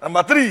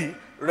 Number three,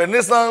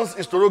 Renaissance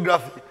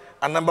historiography.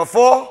 And number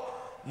four,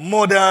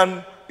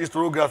 modern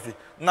historiography.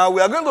 Now,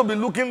 we are going to be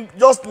looking,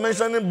 just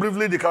mentioning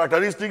briefly the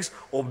characteristics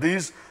of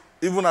these,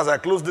 even as I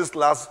close this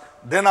class.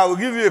 Then I will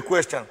give you a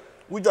question,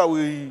 which I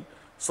will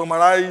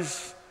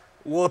summarize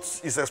what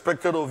is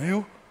expected of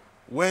you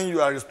when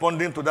you are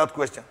responding to that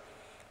question.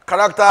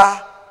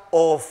 Character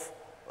of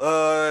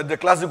the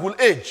classical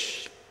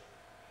age.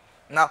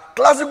 Now,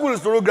 classical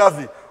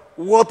historiography,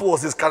 what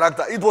was its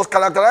character? It was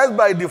characterized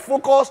by the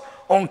focus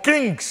on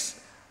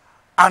kings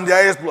and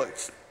their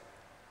exploits.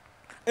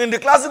 In the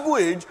classical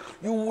age,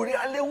 you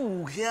rarely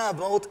will hear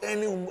about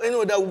any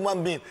other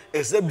human being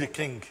except the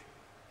king.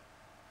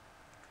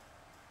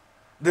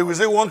 They will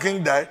say one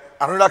king died,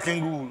 another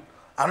king ruled.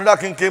 Another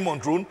king came on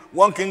throne,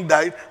 one king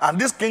died, and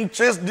this king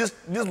chased this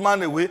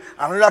man away,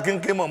 another king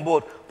came on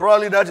board.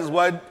 Probably that is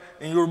why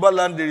in Yoruba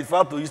land they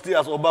refer to history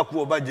as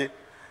Obaku Obaje.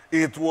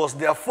 It was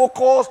their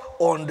focus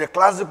on the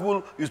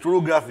classical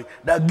historiography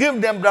that gave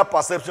them that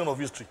perception of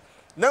history.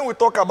 Then we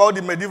talk about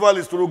the medieval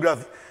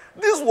historiography.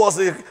 This was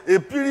a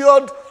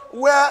period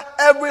where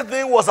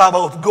everything was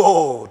about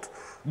God.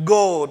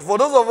 God. For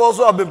those of us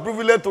who have been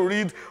privileged to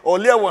read or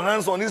lay our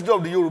hands on History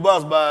of the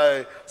Yorubas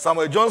by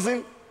Samuel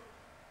Johnson,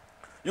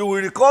 you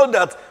will recall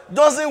that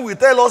Johnson will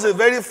tell us a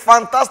very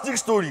fantastic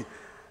story,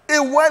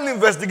 a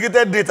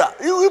well-investigated data.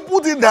 He will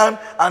put it down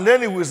and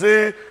then he will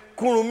say,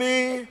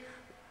 Kurumi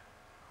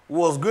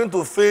was going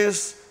to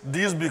face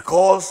this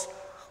because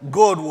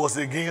God was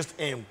against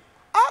him.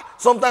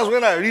 Sometimes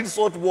when I read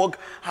such work,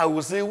 I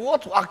will say,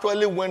 what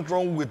actually went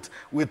wrong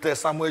with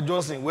Samuel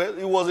Johnson? Well,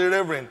 he was a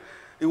reverend.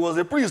 He was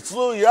a priest,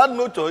 so he had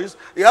no choice.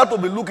 He had to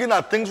be looking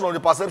at things from the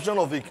perception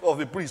of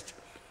a priest.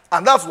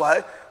 And that's why,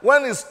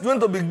 when he's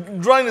going to be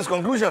drawing his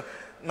conclusion,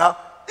 now,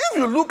 if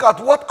you look at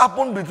what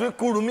happened between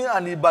Kurumi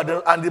and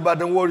the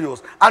Ibadan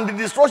warriors and the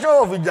destruction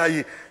of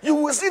Ijayi, you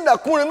will see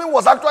that Kurumi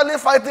was actually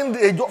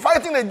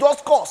fighting a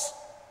just cause.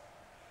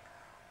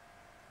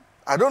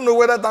 I don't know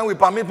whether time will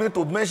permit me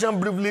to mention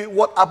briefly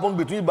what happened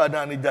between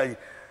Ibadan and Ijayi.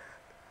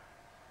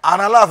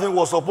 Analaafin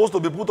was supposed to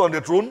be put on the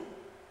throne.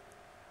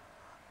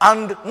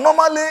 And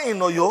normally in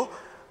Oyo,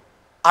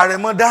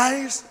 Aremo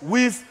dies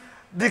with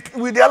the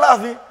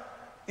Alaafin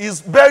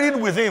is buried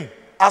with him.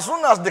 As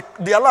soon as the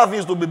Alaafin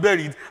is to be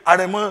buried,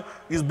 Aremo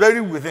is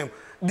buried with him.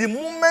 The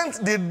moment,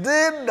 the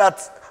day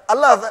that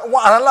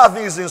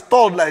Alaafin is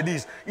installed like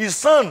this, his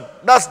son,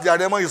 that's the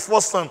Aremo, his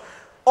first son,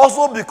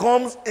 also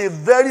becomes a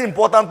very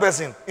important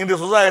person in the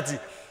society.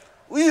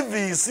 If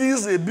he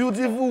sees a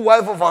beautiful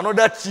wife of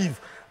another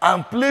chief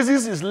and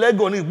places his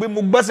leg on it,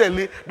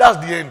 that's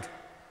the end.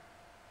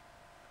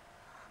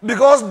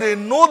 Because they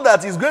know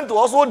that he's going to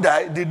also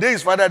die the day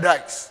his father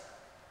dies.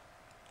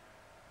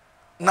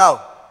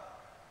 Now,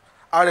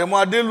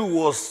 Aremo Adelu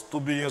was to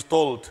be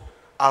installed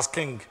as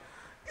king.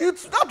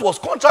 That was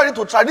contrary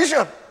to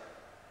tradition.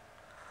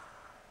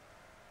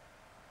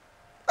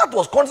 That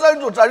was contrary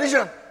to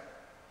tradition.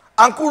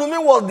 And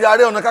Kurumi was the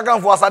Are Ona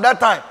Kakanfo at that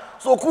time.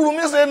 So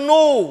Kurumi said,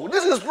 no,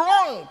 this is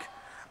wrong.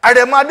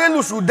 Aremo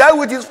Adelu should die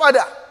with his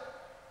father.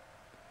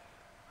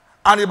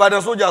 And the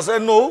Ibadan soldiers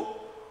said, no,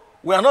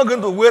 we are not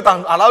going to wait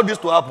and allow this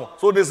to happen.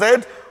 So they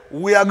said,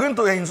 we are going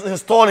to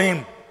install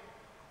him,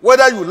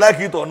 whether you like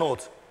it or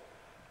not.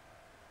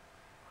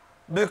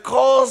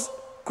 Because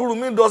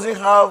Kurumi doesn't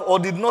have or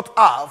did not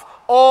have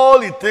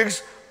all it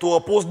takes to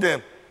oppose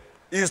them.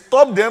 He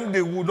stopped them,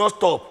 they would not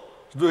stop.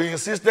 So he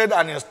insisted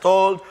and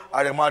installed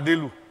Aremo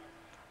Adelu.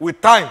 With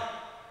time,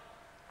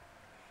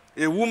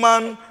 a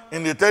woman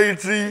in the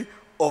territory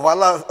of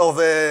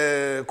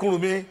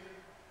Kurumi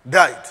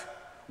died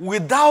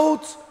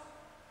without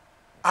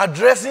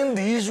addressing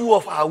the issue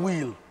of her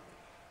will.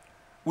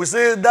 We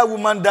say that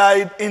woman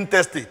died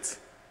intestate.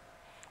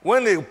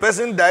 When a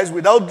person dies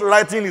without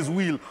writing his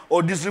will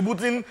or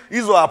distributing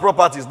his or her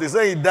properties, they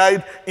say he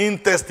died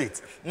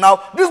intestate.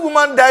 Now, this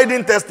woman died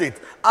intestate.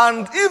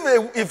 And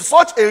if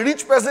such a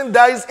rich person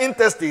dies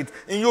intestate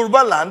in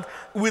Yoruba land,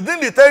 within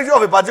the territory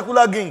of a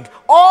particular king,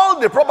 all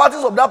the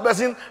properties of that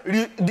person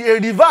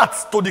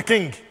revert to the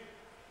king.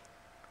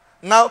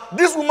 Now,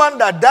 this woman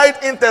that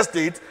died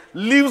intestate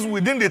lives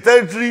within the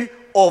territory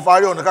of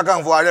Are Ona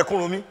Kakanfo, Are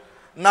Kurumi.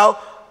 Now,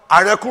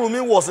 Are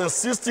Kurumi was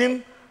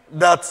insisting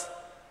that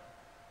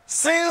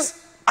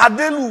since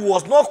Adelu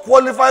was not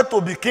qualified to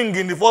be king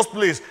in the first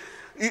place,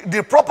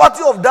 the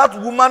property of that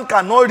woman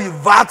cannot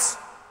revert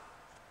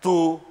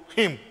to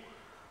him.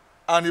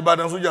 And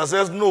Ibadan Soja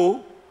says,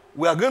 no,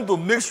 we are going to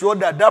make sure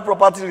that that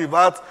property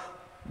reverts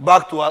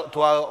back to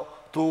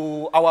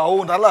our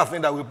own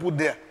Alaafin that we put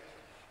there.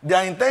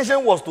 Their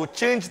intention was to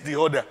change the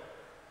order,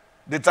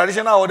 the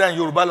traditional order in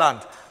Yoruba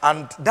land,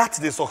 and that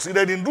they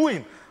succeeded in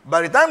doing.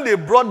 By the time they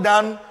brought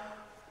down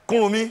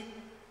Kurumi,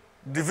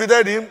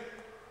 defeated him,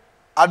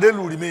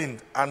 Adelu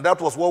remained, and that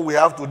was what we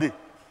have today.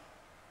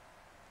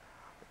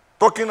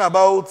 Talking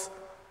about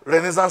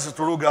Renaissance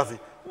historiography,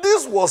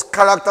 this was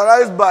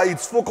characterized by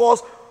its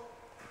focus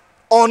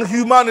on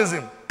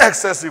humanism,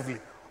 excessively,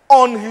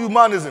 on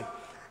humanism.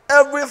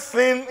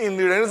 Everything in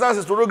the Renaissance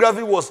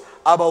historiography was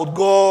about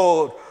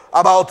God,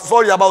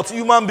 about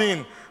human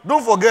being.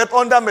 Don't forget,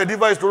 under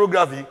medieval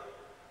historiography,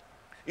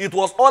 it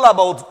was all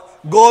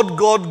about God,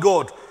 God,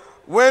 God.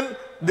 When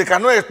they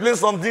cannot explain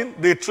something,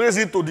 they trace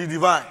it to the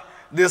divine.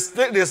 They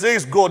say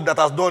it's God that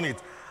has done it.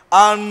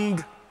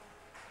 And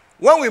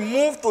when we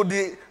move to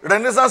the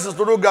Renaissance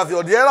historiography,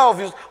 or the era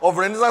of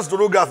Renaissance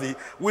historiography,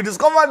 we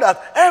discovered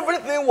that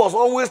everything was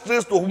always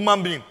traced to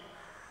human being.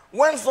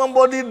 When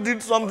somebody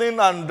did something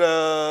and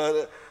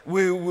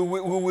we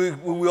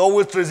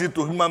always trace it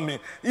to human being,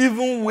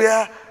 even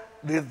where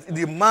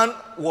the man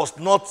was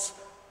not,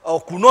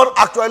 or could not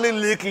actually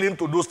lay claim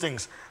to those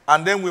things.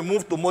 And then we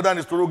moved to modern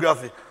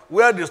historiography,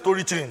 where the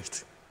story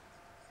changed.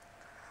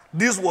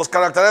 This was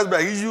characterized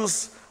by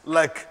issues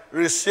like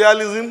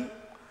racialism,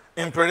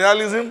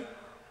 imperialism,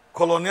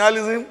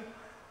 colonialism,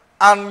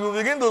 and you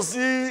begin to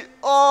see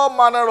all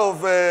manner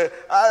of,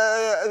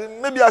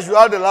 maybe I should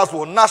add the last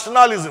one,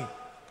 nationalism.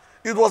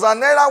 It was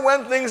an era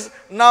when things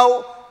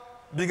now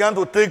began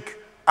to take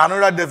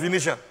another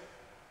definition.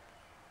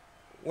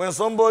 When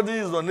somebody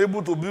is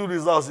unable to build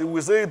his house, he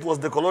will say it was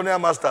the colonial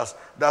masters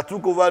that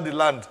took over the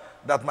land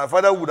that my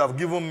father would have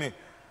given me.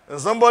 And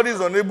somebody is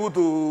unable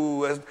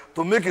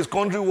to make his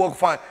country work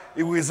fine,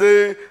 he will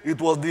say it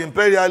was the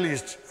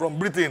imperialists from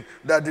Britain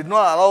that did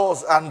not allow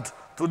us. And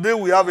today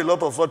we have a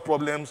lot of such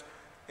problems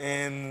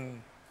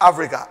in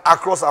Africa,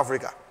 across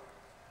Africa.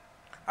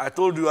 I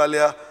told you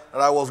earlier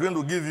that I was going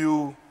to give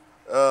you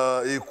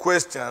a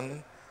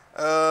question.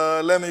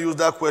 Let me use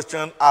that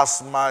question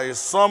as my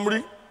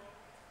summary.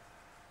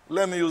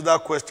 Let me use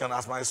that question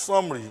as my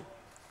summary.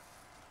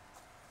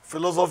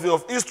 Philosophy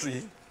of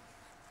history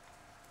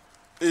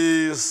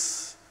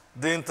is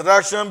the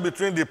interaction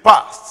between the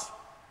past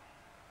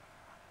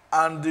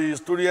and the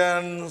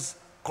historian's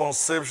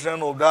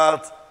conception of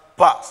that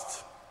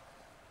past.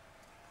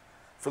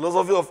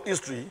 Philosophy of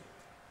history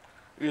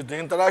is the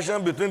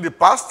interaction between the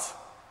past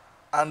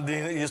and the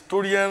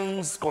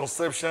historian's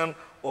conception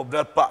of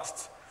that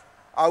past.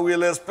 I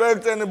will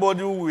expect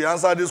anybody who will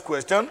answer this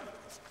question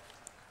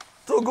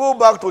to go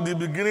back to the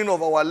beginning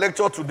of our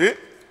lecture today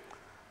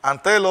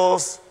and tell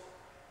us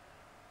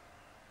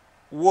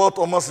what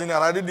Omosin and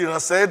Adedina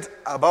said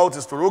about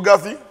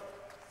historiography,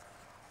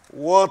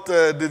 what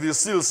David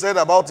Seal said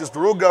about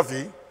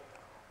historiography,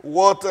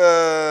 what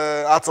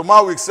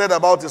Atomawick said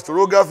about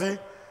historiography,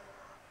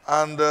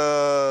 and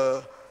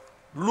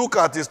look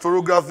at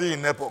historiography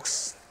in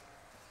epochs.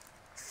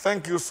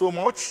 Thank you so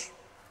much,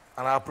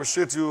 and I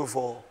appreciate you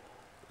for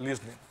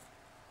listening.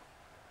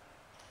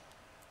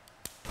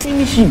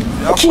 Finish him.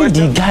 Kill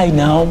the guy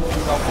now.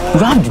 You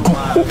have to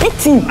go.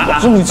 Beat him.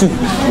 What's wrong with you?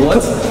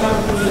 What?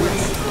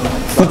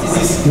 What is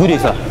this? Good day,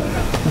 sir.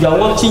 You are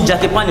watching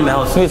Jakepan in my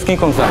house. No, it's King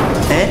Kong, sir.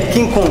 Eh?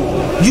 King Kong.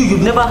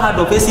 You've never heard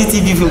of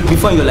ACTV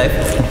before in your life?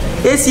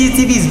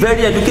 ACTV is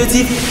very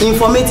educative,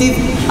 informative,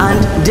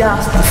 and there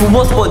are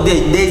football sport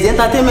there. There is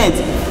entertainment.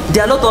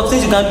 There are a lot of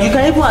things you can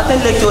even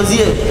attend lectures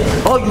here.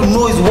 All you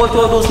know is watch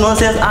all those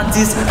nonsense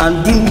artists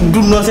and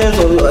do nonsense,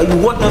 or you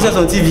watch nonsense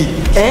on TV.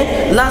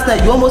 Eh? Last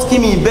night you almost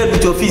came in bed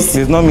with your fist.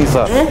 It's not me,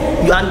 sir.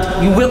 Eh?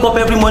 And you wake up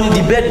every morning,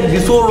 the bed will be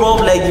so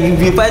rough, like you've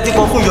been fighting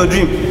kung fu in your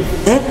dream.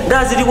 Eh?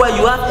 That's the reason why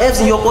you have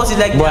F's in your courses,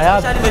 like they're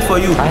especially made for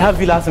you. I have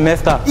you last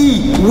semester.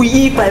 We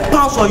eat by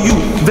pounds on you.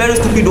 Very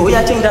stupid though. We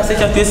are changing that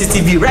section to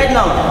ACTV right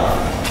now.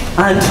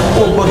 And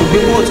oh God, the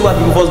baby will to have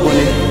been first born.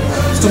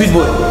 Stupid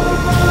boy.